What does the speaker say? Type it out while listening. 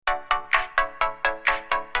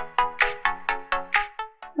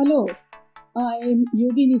Hello, I'm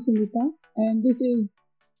Yogini Sumita, and this is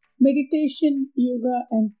Meditation, Yoga,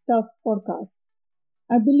 and Stuff podcast.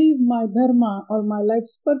 I believe my dharma or my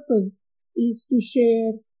life's purpose is to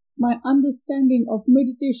share my understanding of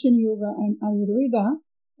meditation, yoga, and Ayurveda,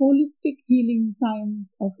 holistic healing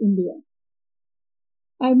science of India.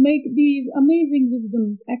 I make these amazing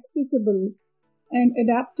wisdoms accessible and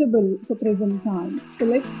adaptable for present times. So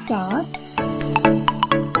let's start.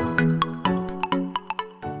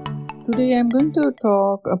 Today I'm going to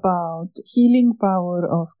talk about healing power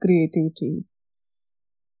of creativity.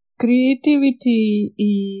 Creativity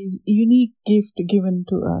is a unique gift given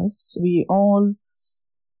to us. We all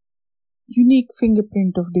unique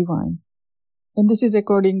fingerprint of divine. And this is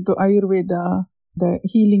according to Ayurveda, the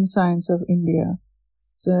healing science of India.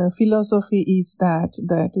 The philosophy is that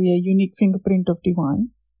we are unique fingerprint of divine.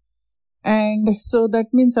 And so that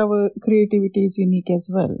means our creativity is unique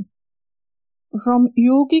as well. From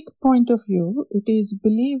yogic point of view, it is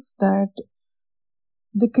believed that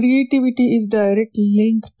the creativity is directly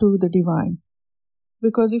linked to the divine.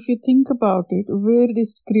 Because if you think about it, where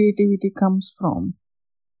this creativity comes from,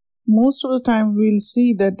 most of the time we'll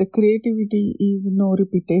see that the creativity is no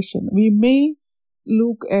repetition. We may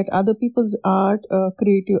look at other people's art,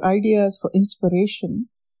 creative ideas for inspiration,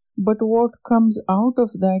 but what comes out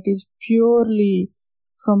of that is purely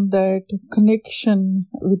from that connection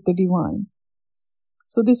with the divine.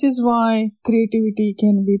 So this is why creativity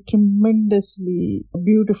can be tremendously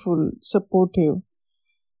beautiful, supportive.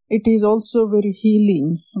 It is also very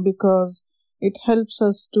healing because it helps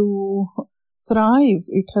us to thrive.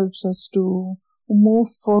 It helps us to move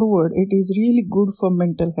forward. It is really good for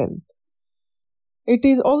mental health. It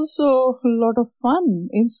is also a lot of fun.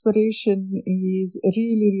 Inspiration is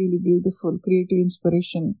really, really beautiful. Creative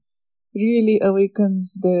inspiration really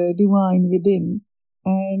awakens the divine within.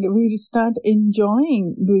 And we start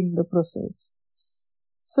enjoying doing the process.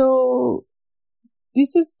 So,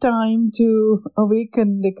 this is time to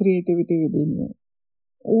awaken the creativity within you.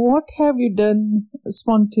 What have you done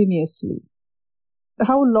spontaneously?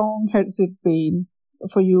 How long has it been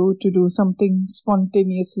for you to do something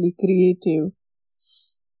spontaneously creative?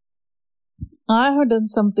 I have done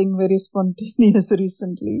something very spontaneous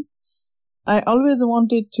recently. I always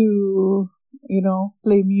wanted to,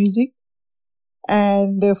 play music.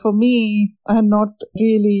 And for me, I had not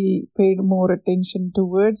really paid more attention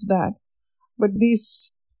towards that. But this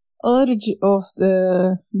urge of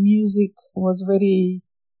the music was very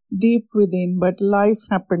deep within, but life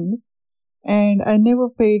happened. And I never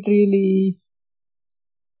paid really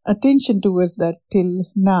attention towards that till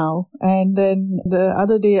now. And then the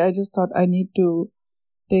other day, I just thought I need to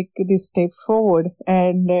take this step forward.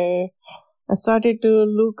 And I started to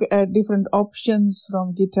look at different options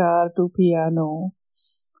from guitar to piano.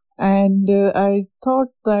 And I thought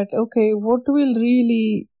that, okay, what will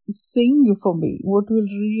really sing for me? What will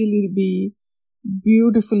really be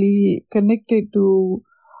beautifully connected to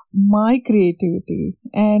my creativity?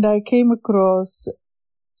 And I came across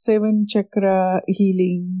 7 chakra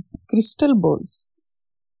healing crystal bowls.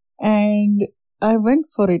 And I went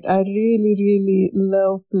for it. I really, really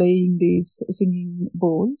love playing these singing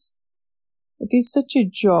bowls. It is such a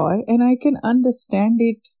joy, and I can understand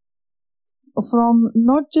it from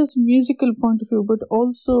not just musical point of view, but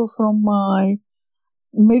also from my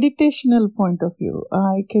meditational point of view.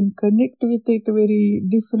 I can connect with it very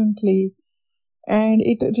differently, and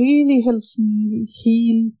it really helps me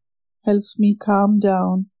heal, helps me calm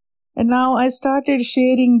down. And now I started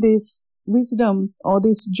sharing this wisdom or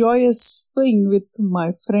this joyous thing with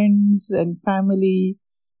my friends and family.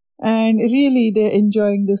 And really, they're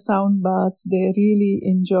enjoying the sound baths. They're really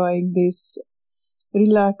enjoying this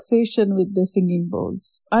relaxation with the singing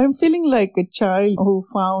bowls. I'm feeling like a child who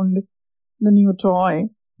found the new toy.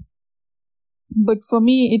 But for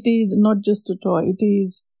me, it is not just a toy. It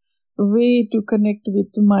is a way to connect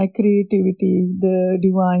with my creativity, the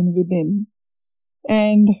divine within.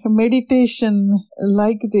 And meditation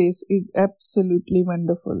like this is absolutely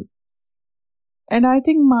wonderful. And I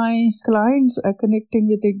think my clients are connecting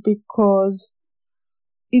with it because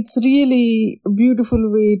it's really a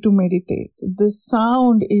beautiful way to meditate. The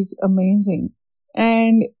sound is amazing.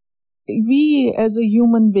 And we as a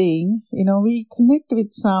human being, we connect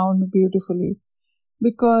with sound beautifully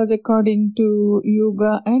because according to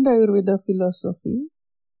yoga and Ayurveda philosophy,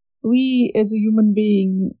 we as a human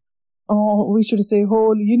being, or we should say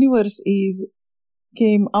whole universe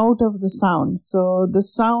came out of the sound. So the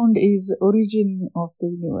sound is origin of the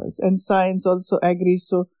universe, and science also agrees.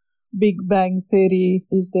 So Big Bang theory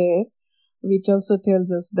is there, which also tells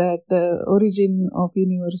us that the origin of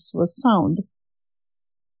universe was sound.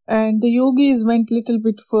 And the yogis went little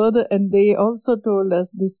bit further and they also told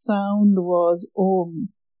us this sound was Om.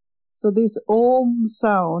 So this Om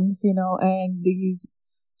sound, and these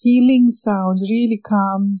healing sounds really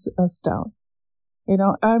calms us down.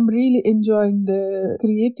 I'm really enjoying the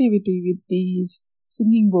creativity with these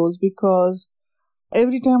singing bowls because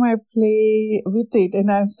every time I play with it,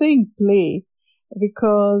 and I'm saying play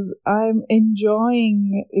because I'm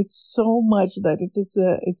enjoying it so much that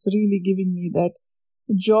it's really giving me that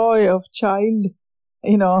joy of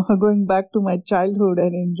going back to my childhood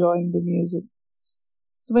and enjoying the music.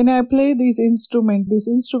 So when I play this instrument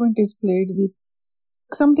is played with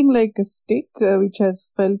something like a stick which has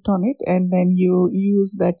felt on it, and then you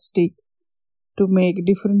use that stick to make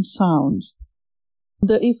different sounds.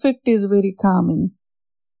 The effect is very calming.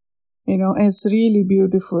 It's really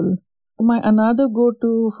beautiful. My another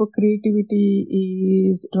go-to for creativity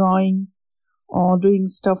is drawing or doing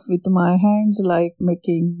stuff with my hands, like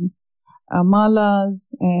making malas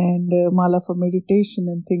and mala for meditation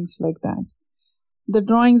and things like that. The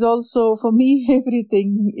drawings also, for me,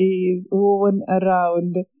 everything is woven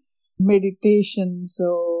around meditation.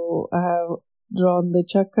 So I have drawn the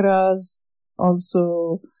chakras,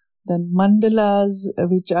 also done mandalas,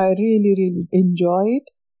 which I really, really enjoyed.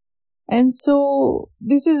 And so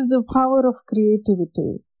this is the power of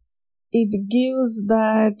creativity. It gives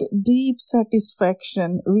that deep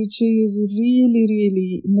satisfaction, which is really,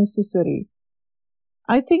 really necessary.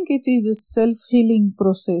 I think it is a self-healing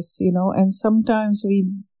process, and sometimes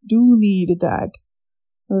we do need that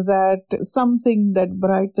something that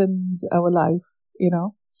brightens our life,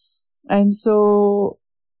 And so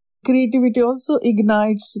creativity also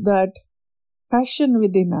ignites that passion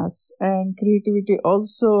within us, and creativity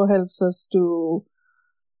also helps us to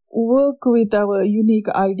work with our unique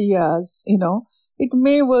ideas, It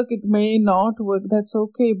may work, it may not work, that's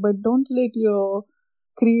okay, but don't let your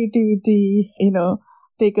creativity,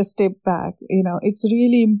 take a step back. It's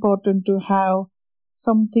really important to have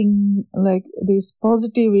something like this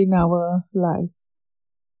positive in our life.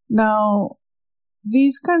 Now,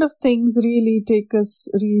 these kind of things really take us,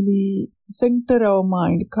 really center our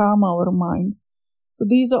mind, calm our mind. So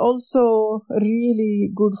these are also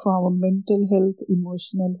really good for our mental health,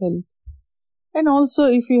 emotional health. And also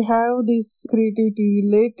if you have this creativity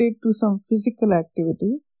related to some physical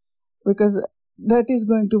activity, because that is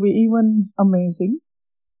going to be even amazing.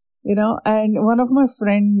 And one of my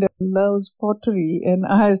friend loves pottery, and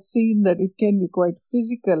I have seen that it can be quite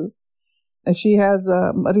physical. She has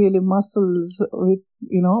really muscles with,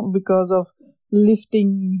 because of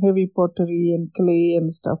lifting heavy pottery and clay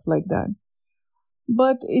and stuff like that.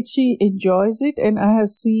 But she enjoys it, and I have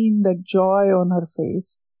seen the joy on her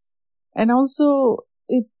face. And also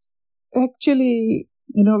it actually,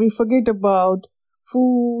 we forget about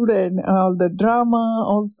food and all the drama,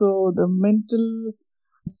 also the mental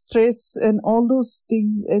stress and all those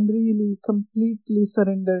things, and really completely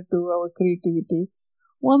surrender to our creativity.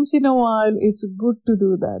 Once in a while, it's good to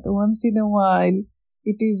do that. Once in a while,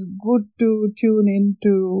 it is good to tune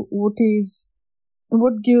into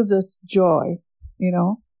what gives us joy,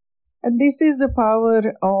 And this is the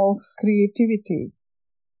power of creativity.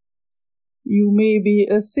 You may be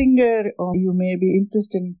a singer, or you may be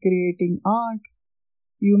interested in creating art.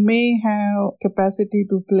 You may have capacity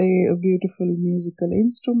to play a beautiful musical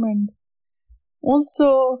instrument.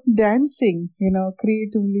 Also, dancing,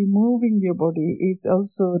 creatively moving your body is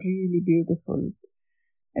also really beautiful.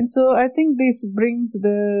 And so I think this brings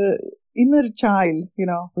the inner child,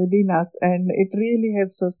 within us, and it really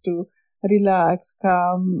helps us to relax,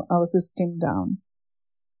 calm our system down.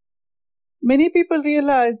 Many people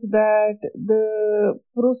realize that the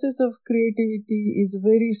process of creativity is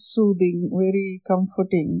very soothing, very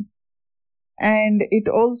comforting, and it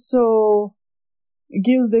also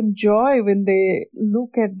gives them joy when they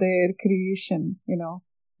look at their creation,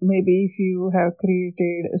 Maybe if you have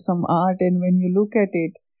created some art, and when you look at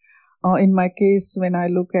it, or in my case, when I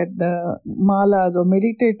look at the malas or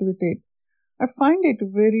meditate with it, I find it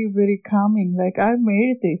very, very calming. Like, I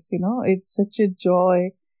made this, it's such a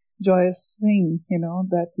joyous thing,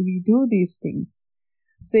 that we do these things.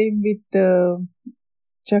 Same with the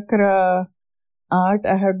chakra art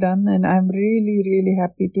I have done, and I'm really, really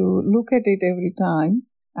happy to look at it every time.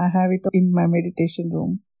 I have it in my meditation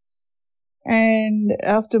room. And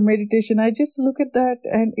after meditation, I just look at that,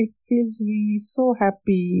 and it feels me so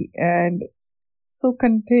happy and so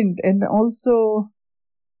content. And also,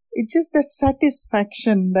 it's just that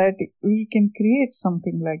satisfaction that we can create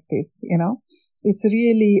something like this, It's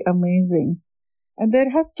really amazing. And there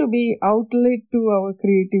has to be outlet to our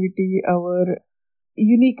creativity, our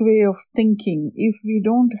unique way of thinking. If we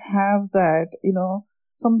don't have that,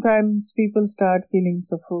 sometimes people start feeling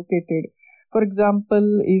suffocated. For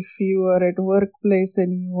example, if you are at workplace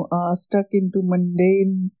and you are stuck into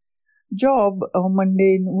mundane job or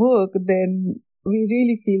mundane work, then we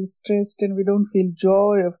really feel stressed and we don't feel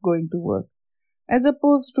joy of going to work. As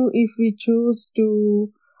opposed to if we choose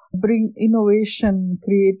to bring innovation,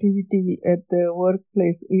 creativity at the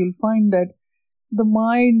workplace, you'll find that the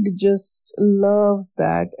mind just loves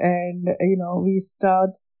that, and we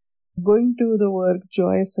start going to the work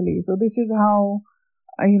joyously. So this is how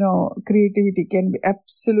creativity can be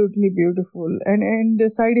absolutely beautiful, and the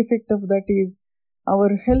side effect of that is our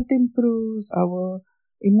health improves, our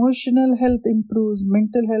emotional health improves,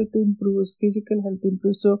 mental health improves, physical health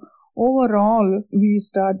improves. So overall we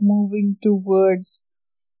start moving towards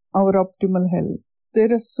our optimal health.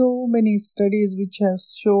 There are so many studies which have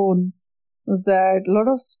shown that a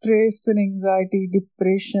lot of stress and anxiety,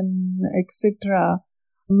 depression, etc.,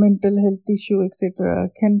 mental health issue, etc.,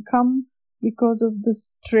 can come because of the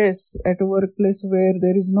stress at a workplace where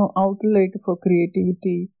there is no outlet for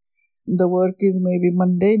creativity. The work is maybe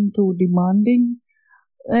mundane to demanding.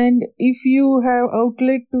 And if you have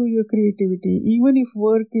outlet to your creativity, even if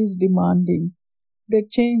work is demanding, they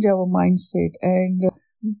change our mindset and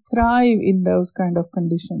we thrive in those kind of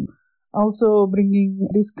conditions. Also, bringing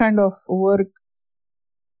this kind of work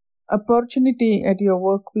opportunity at your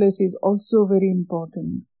workplace is also very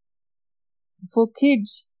important. For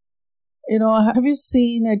kids, have you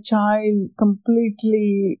seen a child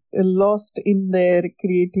completely lost in their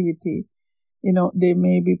creativity? They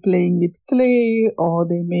may be playing with clay or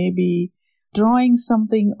they may be drawing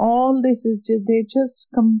something. All this is they're just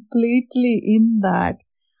completely in that.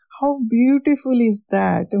 How beautiful is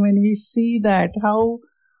that when we see that? How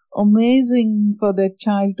amazing for that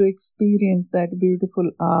child to experience that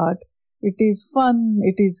beautiful art. It is fun,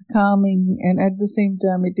 it is calming, and at the same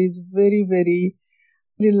time it is very, very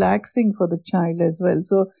relaxing for the child as well.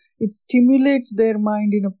 So it stimulates their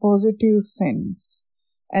mind in a positive sense.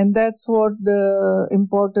 And that's what the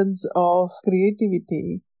importance of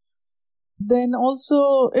creativity. Then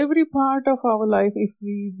also every part of our life, if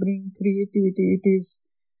we bring creativity, it is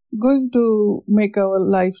going to make our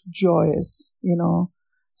life joyous,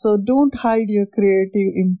 So don't hide your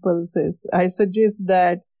creative impulses. I suggest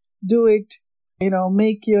that do it,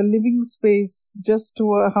 make your living space just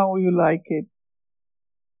how you like it.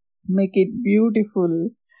 Make it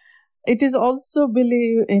beautiful. It is also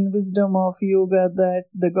believed in wisdom of yoga that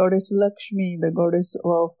the goddess Lakshmi, the goddess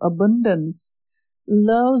of abundance,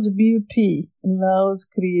 loves beauty, loves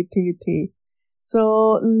creativity.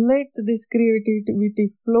 So let this creativity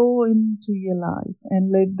flow into your life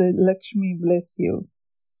and let the Lakshmi bless you.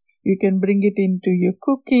 You can bring it into your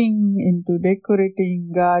cooking, into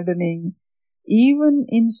decorating, gardening, even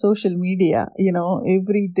in social media.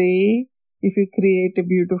 Every day, if you create a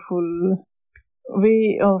beautiful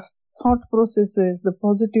way of thought processes, the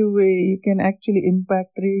positive way, you can actually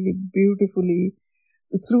impact really beautifully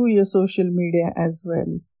through your social media as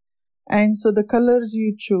well. And so the colors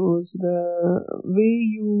you choose, the way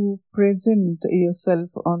you present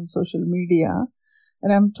yourself on social media,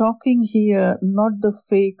 and I'm talking here not the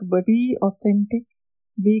fake, but be authentic,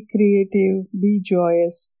 be creative, be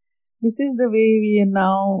joyous. This is the way we are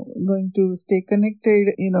now going to stay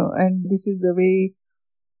connected, and this is the way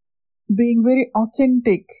being very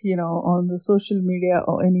authentic, on the social media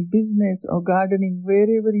or any business or gardening,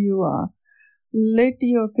 wherever you are. Let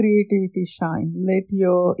your creativity shine. Let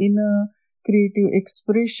your inner creative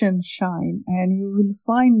expression shine, and you will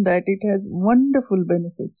find that it has wonderful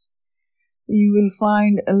benefits. You will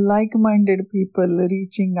find like-minded people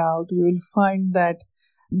reaching out. You will find that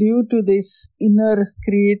due to this inner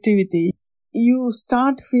creativity, you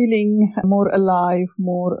start feeling more alive,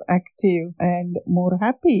 more active, and more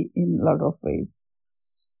happy in a lot of ways.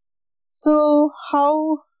 So,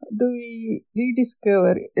 how do we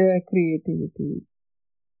rediscover creativity?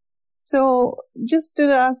 So, just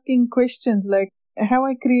asking questions like, have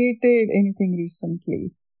I created anything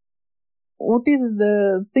recently? What is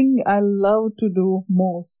the thing I love to do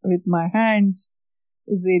most with my hands?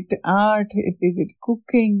 Is it art? Is it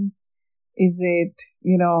cooking? Is it,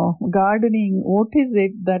 gardening? What is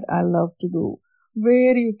it that I love to do?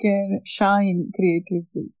 Where you can shine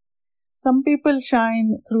creatively. Some people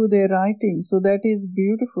shine through their writing, so that is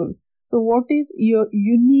beautiful. So what is your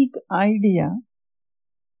unique idea?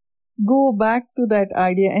 Go back to that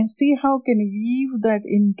idea and see how can you weave that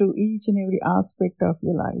into each and every aspect of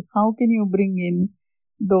your life. How can you bring in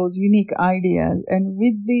those unique ideas? And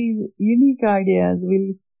with these unique ideas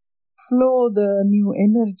will flow the new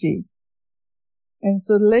energy. And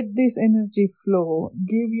so let this energy flow.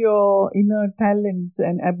 Give your inner talents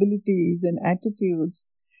and abilities and attitudes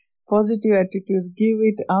positive attitudes, give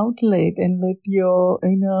it outlet and let your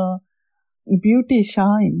inner beauty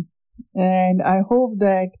shine. And I hope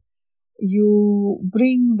that you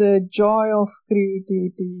bring the joy of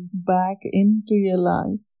creativity back into your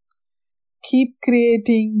life. Keep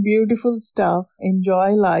creating beautiful stuff,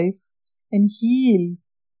 enjoy life, and heal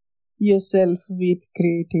yourself with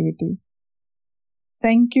creativity.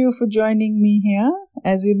 Thank you for joining me here.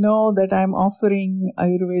 As you know that I'm offering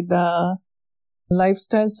Ayurveda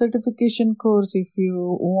lifestyle certification course. If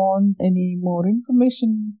you want any more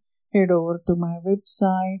information, head over to my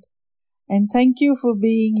website. And thank you for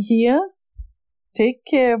being here. Take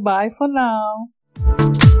care. Bye for now.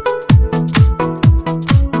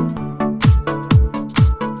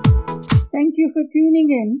 Thank you for tuning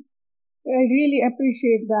in. I really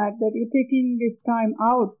appreciate that you're taking this time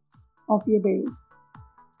out of your day.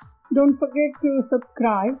 Don't forget to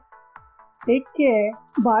subscribe. Take care.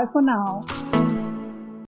 Bye for now.